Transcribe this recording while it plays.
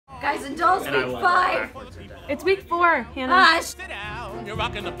guys, until week 5. It's week 4, Hannah. Sit down, you're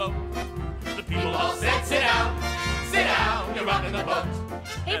rocking the boat. The people all said, sit down, you're rocking the boat.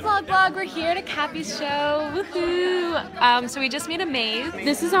 Hey Vlog, we're here at Cappy's show. Woohoo! So we just made a maze.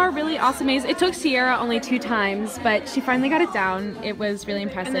 This is our really awesome maze. It took Sierra only 2 times, but she finally got it down. It was really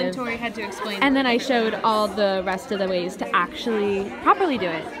impressive. And then Tori had to explain. And then I showed all the rest of the ways to actually properly do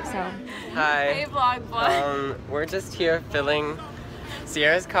it. So. Hi. Hey Vlog. We're just here filling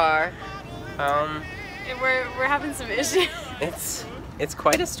Sierra's car. We're having some issues. It's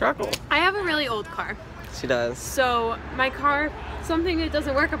quite a struggle. I have a really old car. She does. So my car, something that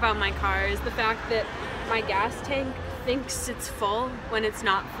doesn't work about my car is the fact that my gas tank thinks it's full when it's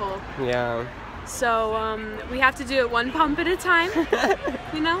not full. Yeah. So we have to do it 1 pump at a time.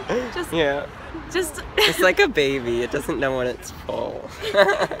 You know? Yeah. It's like a baby. It doesn't know when it's full.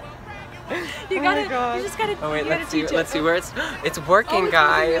 You just gotta. Oh wait, let's gotta see where it's working,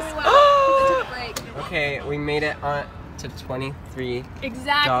 guys. Okay, we made it on to $23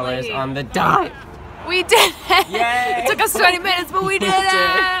 Exactly. on the dot. We did it! Yay! It took us 20 minutes, but we did it!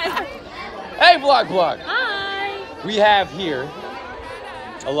 Hey Vlog! Hi! We have here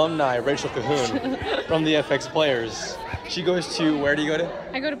alumni Rachel Cahoon from the FX Players. She goes to, where do you go to?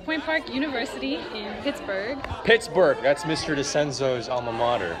 I go to Point Park University in Pittsburgh. Pittsburgh, that's Mr. DeCenzo's alma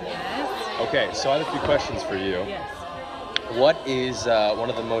mater. Yes. Okay, so I have a few questions for you. Yes. What is one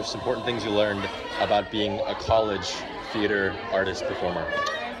of the most important things you learned about being a college theater artist performer?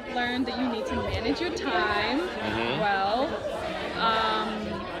 I've learned that you need to manage your time well,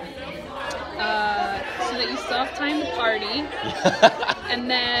 so that you still have time to party, and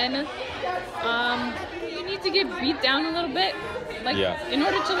then you need to get beat down a little bit, like in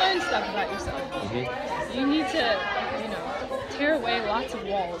order to learn stuff about yourself. You need to, tear away lots of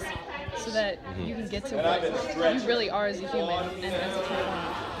walls so that you can get to what you really are as a human and as a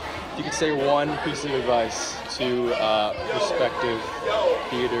performer. If you could say one piece of advice to prospective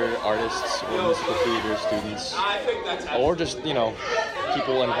theater artists or musical theater students, or just,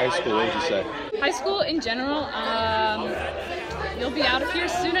 people in high school, what would you say? High school in general, you'll be out of here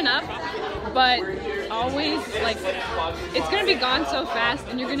soon enough, but always, it's going to be gone so fast,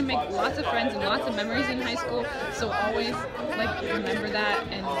 and you're going to make lots of friends and lots of memories in high school, so always, remember that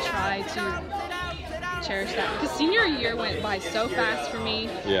and try to cherish that. Because senior year went by so fast for me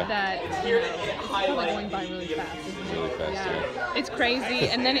that it's probably going by really fast, isn't it? Really fast, yeah. It's crazy,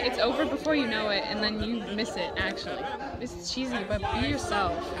 and then it's over before you know it, and then you miss it, actually. It's cheesy, but be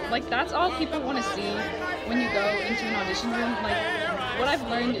yourself. That's all people want to see when you go into an audition room. What I've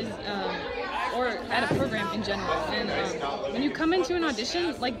learned is, or at a program in general, and when you come into an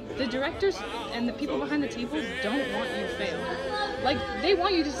audition, the directors and the people behind the table don't want you to fail. They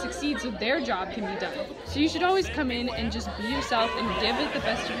want you to succeed so their job can be done. So you should always come in and just be yourself and give it the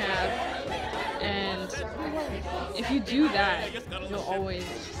best you have. And if you do that, you'll always,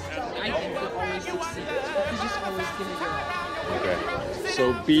 I think you'll always succeed. You just always give it your all. Okay.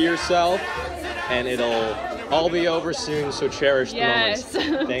 So be yourself, and it'll all be over soon, so cherish the moments.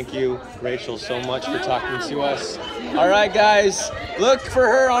 Thank you, Rachel, so much for talking to us. All right, guys, look for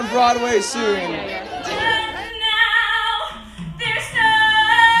her on Broadway soon.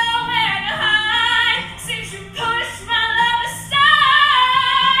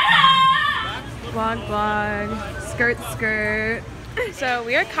 Vlog, skirt. So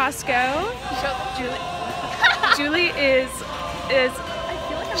we are at Costco. Julie is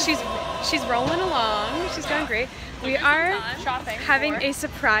she's rolling along. She's doing great. We are having a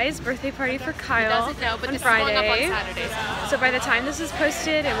surprise birthday party for Kyle on Friday. So by the time this is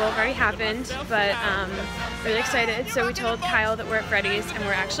posted, it will have already happened. But really excited. So we told Kyle that we're at Freddy's and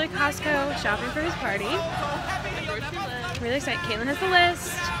we're actually at Costco shopping for his party. Really excited. Caitlin has the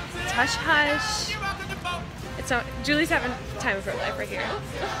list. It's hush hush. Julie's having time of her life right here.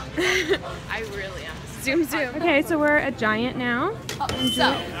 I really am. Zoom. Okay, so we're at Giant now. So this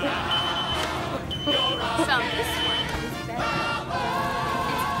one is better.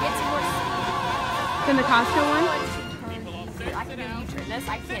 It's more speed. Than the Costco one? I can do a U-turn. This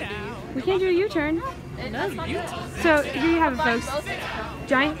I can't do. We can't do a U-turn. So here you have it, folks.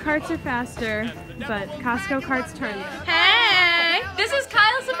 Giant carts are faster, but Costco carts turn. Hey! This is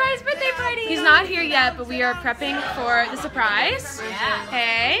Kyle's surprise birthday party! He's not here yet, but we are prepping for the surprise. Yeah.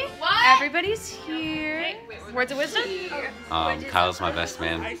 Hey! Everybody's here. Words of wisdom? Kyle's my best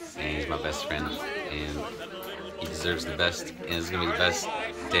man, and he's my best friend, and he deserves the best, and it's gonna be the best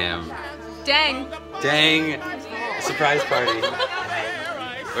dang surprise party.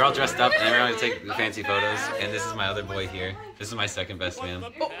 We're all dressed up, and we're gonna take fancy photos, and this is my other boy here. This is my second best man.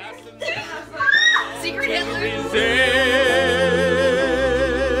 Secret Hitler.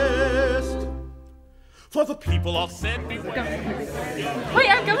 For the people all said we were. Wait,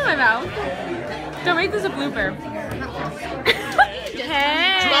 I have gum in my mouth. Don't make this a blooper.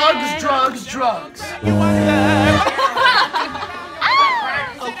 Hey. Drugs, drugs, drugs.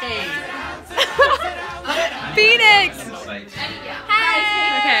 Okay. Phoenix! Hi.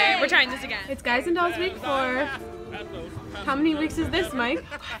 Okay, we're trying this again. It's Guys and Dolls Week 4. How many weeks is this, Mike?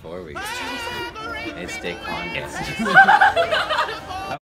 4 weeks. It's Daquan.